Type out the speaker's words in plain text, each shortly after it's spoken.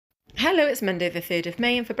Hello, it's Monday the 3rd of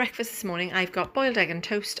May and for breakfast this morning I've got boiled egg and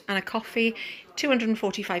toast and a coffee,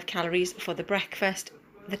 245 calories for the breakfast.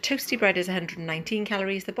 The toasty bread is 119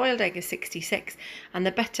 calories, the boiled egg is 66 and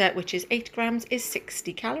the butter, which is 8 grams, is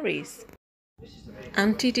 60 calories.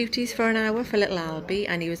 Auntie duties for an hour for little Albie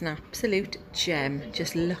and he was an absolute gem.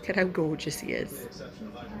 Just look at how gorgeous he is.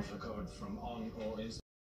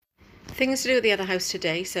 Things to do at the other house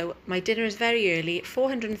today. So my dinner is very early,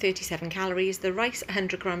 437 calories. The rice,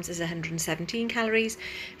 100 grams, is 117 calories.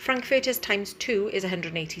 Frankfurters times 2 is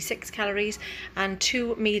 186 calories. And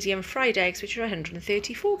 2 medium fried eggs, which are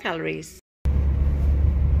 134 calories.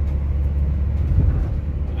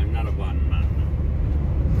 I'm not a one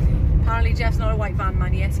man. Apparently Jeff's not a white van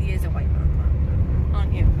man. Yes, he is a white man,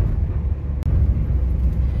 aren't you?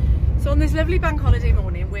 So on this lovely bank holiday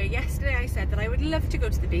morning, where yesterday I said that I would love to go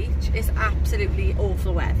to the beach, it's absolutely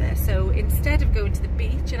awful weather. So instead of going to the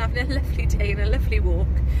beach and having a lovely day and a lovely walk,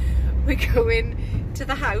 we're going to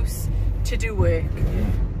the house to do work.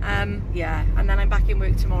 Yeah, and then I'm back in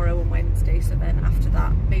work tomorrow on Wednesday. So then after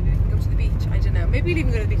that, maybe we can go to the beach. I don't know. Maybe we'll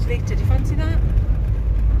even go to the beach later. Do you fancy that?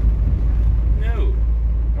 No.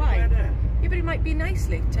 Why? Yeah, but it might be nice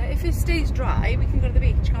later. If it stays dry, we can go to the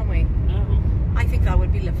beach, can't we? No. I think that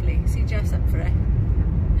would be lovely. See Jeff's up for it.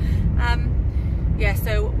 Yeah,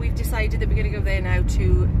 so we've decided that we're going to go there now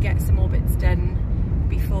to get some more bits done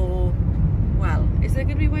before, well, is there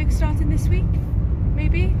going to be work starting this week?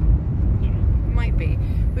 Maybe? Might be.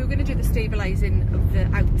 We were going to do the stabilising of the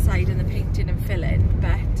outside and the painting and filling,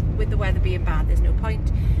 but with the weather being bad, there's no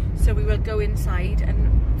point. So we will go inside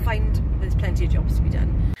and find there's plenty of jobs to be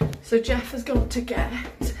done. So Jeff has got to get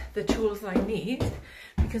the tools that I need,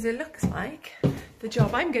 because it looks like the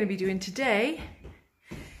job I'm going to be doing today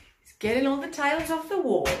is getting all the tiles off the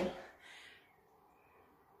wall.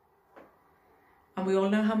 And we all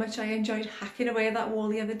know how much I enjoyed hacking away at that wall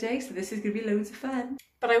the other day, so this is going to be loads of fun.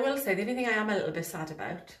 But I will say, the only thing I am a little bit sad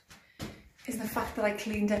about is the fact that I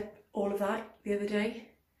cleaned up all of that the other day,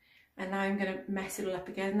 and now I'm going to mess it all up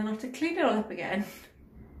again and then I have to clean it all up again.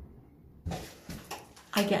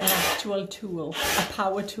 I get an actual tool, a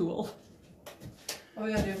power tool. What are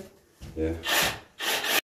we gonna do? Yeah.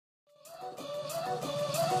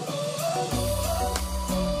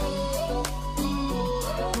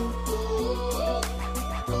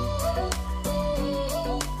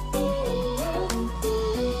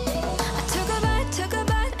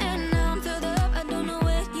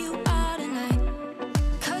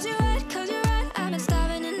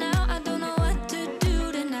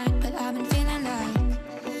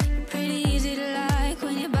 Pretty easy to like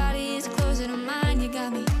when your body is closer to mine. You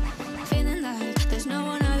got me feeling like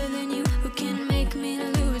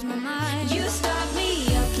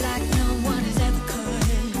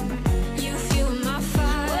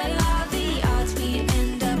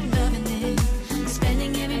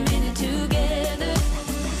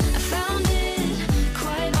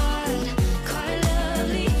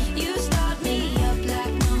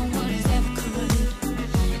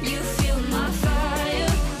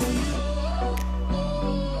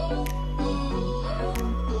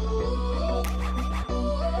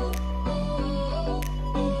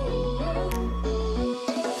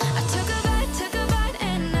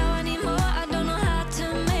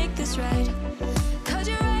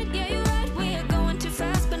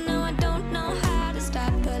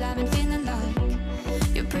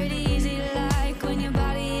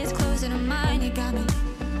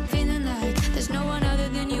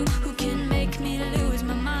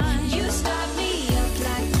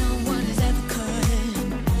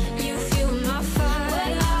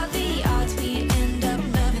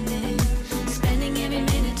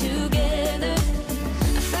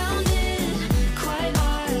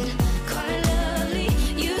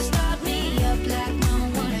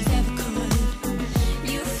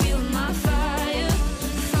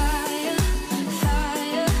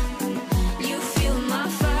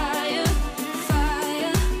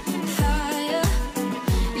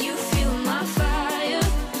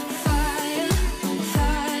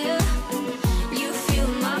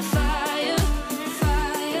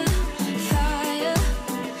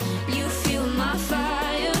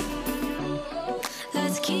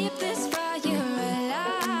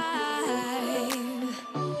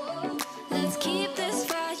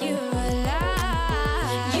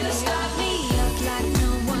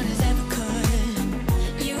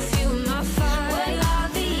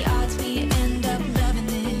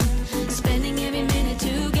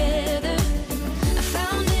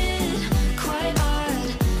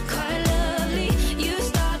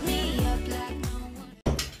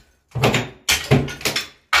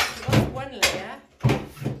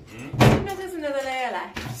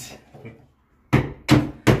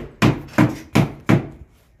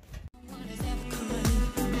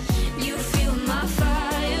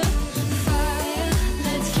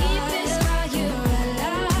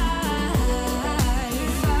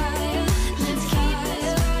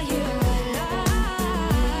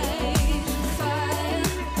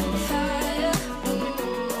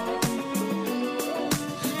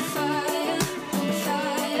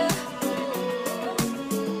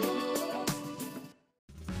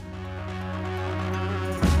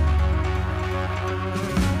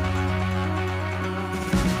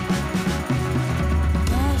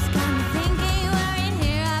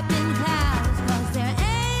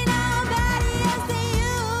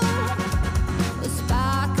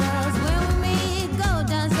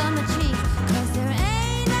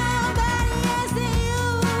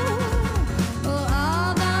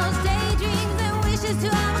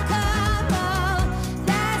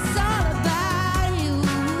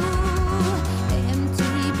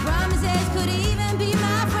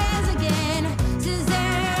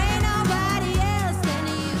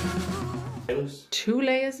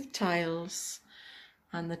layers of tiles,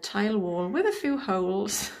 and the tile wall with a few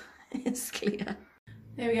holes is clear.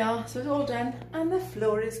 There we are, so it's all done, and the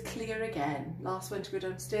floor is clear again. Last one to go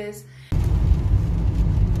downstairs.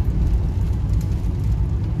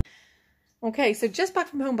 Okay, so just back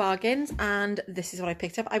from Home Bargains, and this is what I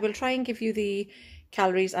picked up. I will try and give you the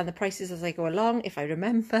calories and the prices as I go along, if I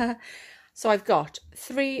remember. So I've got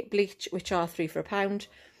 3 bleach, which are 3 for £1.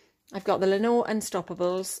 I've got the Lenore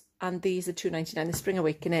Unstoppables, and these are £2.99, the Spring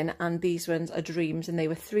Awakening, and these ones are Dreams, and they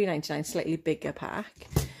were £3.99, slightly bigger pack.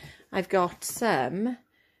 I've got some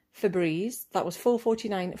Febreze, that was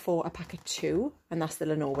 £4.49 for a pack of 2, and that's the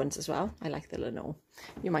Lenore ones as well. I like the Lenore,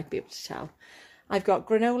 you might be able to tell. I've got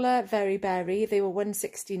Granola Very Berry, they were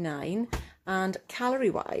 £1.69, and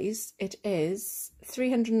calorie-wise, it is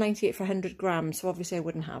 398 for 100 grams, so obviously I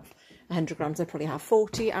wouldn't have 100 grams, I'd probably have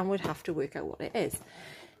 40, and would have to work out what it is.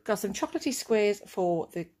 Got some chocolatey squares for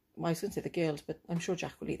the, well, I was going to say the girls, but I'm sure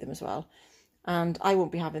Jack will eat them as well. And I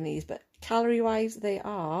won't be having these, but calorie-wise, they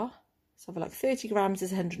are, let's have a look, 30 grams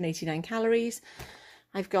is 189 calories.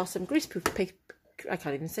 I've got some greaseproof paper, I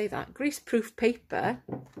can't even say that, greaseproof paper.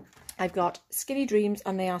 I've got Skinny Dreams,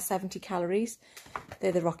 and they are 70 calories.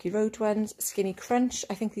 They're the Rocky Road ones. Skinny Crunch,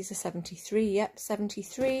 I think these are 73, yep,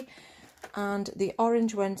 73. And the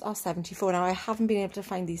orange ones are 74. Now, I haven't been able to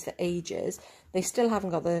find these for ages. They still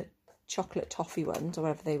haven't got the chocolate toffee ones, or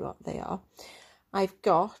whatever they are. I've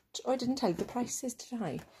got, oh, I didn't tell you the prices, did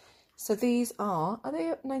I? So these are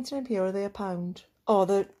they 99p or are they £1?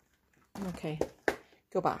 Oh, okay,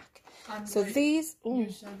 go back. And so wait, these, you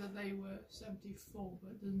said that they were 74,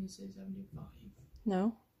 but doesn't it say 75?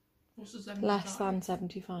 No. What's the 75? Less than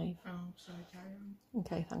 75. Oh, sorry, carry on.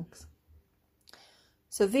 Okay, thanks.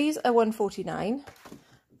 So these are £1.49,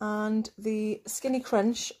 and the Skinny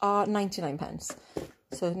Crunch are 99p.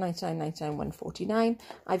 So 99, 1.49.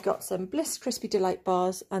 I've got some Bliss Crispy Delight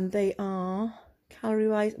bars, and they are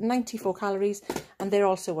calorie-wise 94 calories, and they're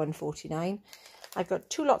also 1.49. I've got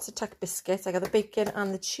 2 lots of Tuck biscuits. I got the bacon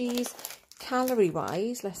and the cheese.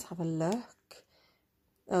 Calorie-wise, let's have a look.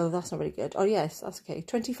 Oh, that's not very good. Oh yes, that's okay.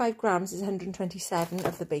 25 grams is 127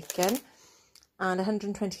 of the bacon, and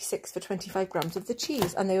 126 for 25 grams of the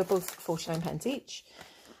cheese, and they were both 49p each.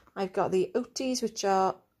 I've got the Oaties, which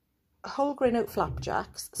are whole grain oat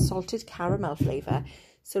flapjacks, salted caramel flavour,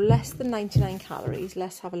 so less than 99 calories.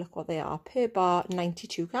 Let's have a look what they are. Per bar,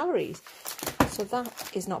 92 calories. So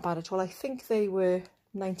that is not bad at all. I think they were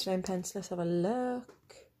 99p. Let's have a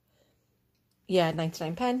look. Yeah,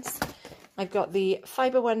 99p. I've got the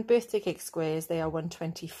Fibre One birthday cake squares. They are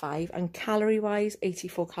 125, and calorie-wise,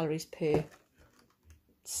 84 calories per,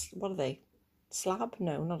 what are they? Slab?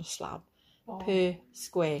 No, not a slab. Bar. Per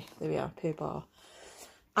square. There we are, per bar.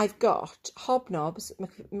 I've got Hobnobs,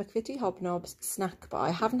 McVitie Hobnobs snack bar.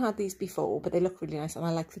 I haven't had these before, but they look really nice, and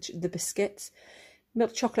I like the biscuits.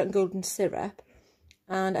 Milk chocolate and golden syrup,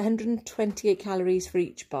 and 128 calories for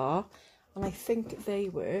each bar. And I think they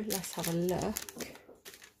were, let's have a look.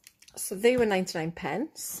 So they were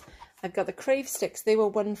 99p. I've got the Crave Sticks, they were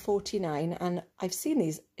 1.49, and I've seen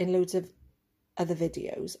these in loads of other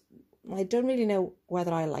videos. I don't really know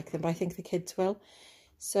whether I like them, but I think the kids will.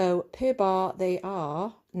 So per bar, they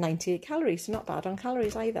are 98 calories, so not bad on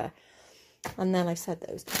calories either. And then I've said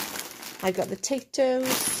those. I've got the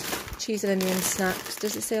Tato's cheese and onion snacks.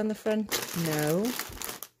 Does it say on the front? No.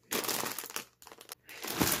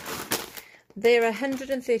 They're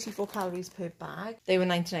 134 calories per bag. They were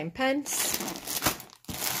 99p.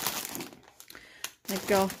 I've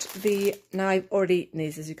got the, now I've already eaten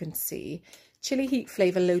these, as you can see, chili heat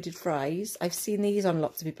flavour loaded fries. I've seen these on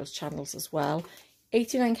lots of people's channels as well.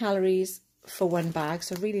 89 calories for one bag,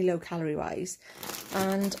 so really low calorie wise,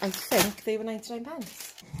 and I think they were 99p.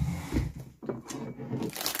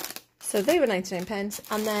 So they were 99p,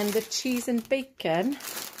 and then the cheese and bacon,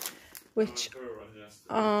 which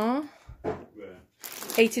are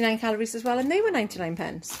 89 calories as well, and they were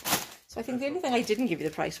 99p. So I think the only thing I didn't give you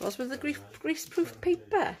the price was the greaseproof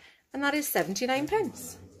paper, and that is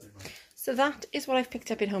 79p. So that is what I've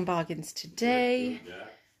picked up in Home Bargains today.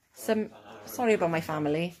 Sorry about my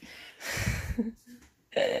family.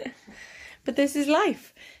 But this is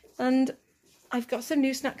life. And I've got some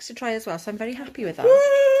new snacks to try as well, so I'm very happy with that.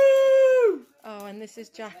 Woo! Oh, and this is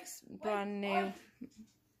Jack's brand new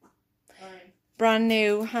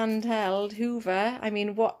handheld Hoover. I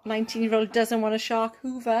mean, what 19-year-old doesn't want a shark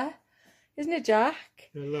Hoover? Isn't it, Jack?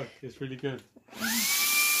 Yeah, look, it's really good.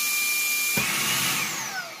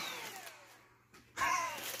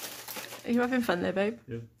 Are you having fun there, babe?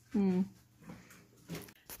 Yeah.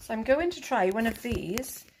 So I'm going to try one of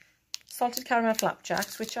these salted caramel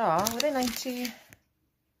flapjacks, which are 92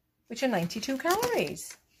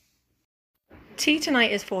 calories. Tea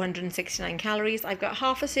tonight is 469 calories. I've got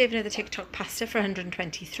half a serving of the TikTok pasta for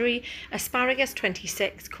 123, asparagus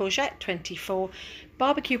 26, courgette 24,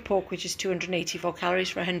 barbecue pork which is 284 calories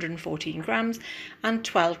for 114 grams, and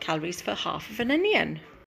 12 calories for half of an onion.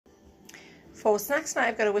 For snacks tonight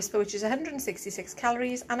I've got a Whisper which is 166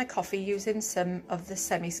 calories and a coffee using some of the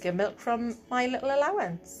semi-skim milk from my little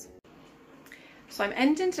allowance. So I'm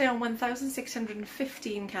ending today on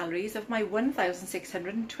 1,615 calories of my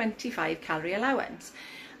 1,625 calorie allowance,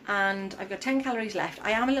 and I've got 10 calories left.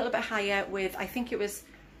 I am a little bit higher with, I think it was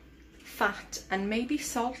fat and maybe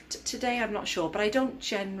salt today, I'm not sure, but I don't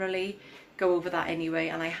generally go over that anyway,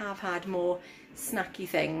 and I have had more snacky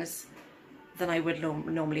things than I would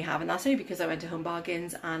normally have, and that's only because I went to Home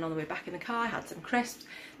Bargains and on the way back in the car I had some crisps.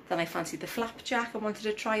 Then I fancied the flapjack and wanted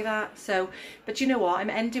to try that. So, but you know what? I'm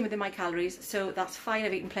ending within my calories, so that's fine.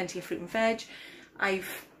 I've eaten plenty of fruit and veg.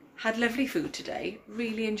 I've had lovely food today.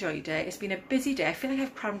 Really enjoyed it. It's been a busy day. I feel like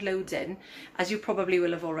I've crammed loads in, as you probably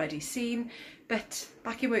will have already seen. But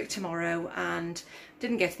back in work tomorrow and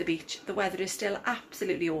didn't get to the beach. The weather is still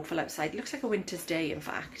absolutely awful outside. It looks like a winter's day, in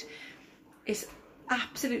fact. It's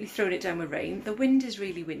absolutely thrown it down with rain. The wind is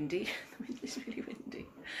really windy. The wind is really windy.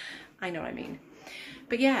 I know what I mean.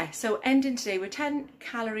 But yeah, so ending today with 10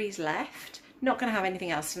 calories left. Not going to have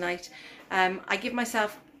anything else tonight. I give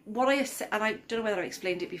myself what and I don't know whether I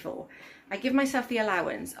explained it before. I give myself the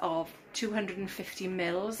allowance of 250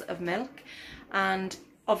 mils of milk, and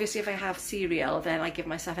obviously if I have cereal then I give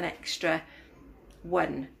myself an extra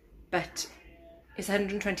one, but it's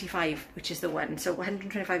 125 which is the one, so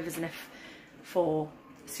 125 is enough for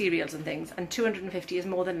cereals and things, and 250 is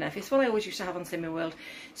more than enough. It's what I always used to have on Slimming World,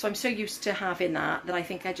 so I'm so used to having that I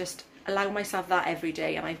think I just allow myself that every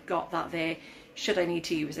day, and I've got that there should I need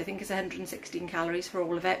to use. I think it's 116 calories for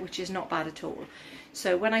all of it, which is not bad at all.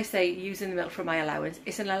 So when I say using the milk from my allowance,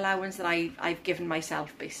 it's an allowance that I've given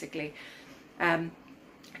myself basically,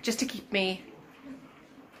 just to keep me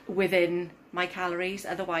within my calories.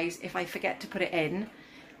 Otherwise, if I forget to put it in,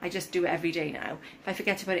 I just do it every day now. If I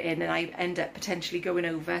forget to put it in, then I end up potentially going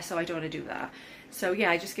over, so I don't want to do that. So yeah,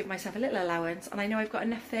 I just give myself a little allowance, and I know I've got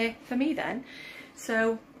enough there for me then.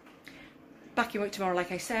 So back in work tomorrow,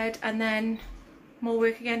 like I said, and then more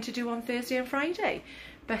work again to do on Thursday and Friday.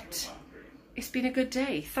 But it's been a good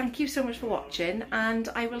day. Thank you so much for watching, and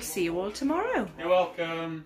I will see you all tomorrow. You're welcome.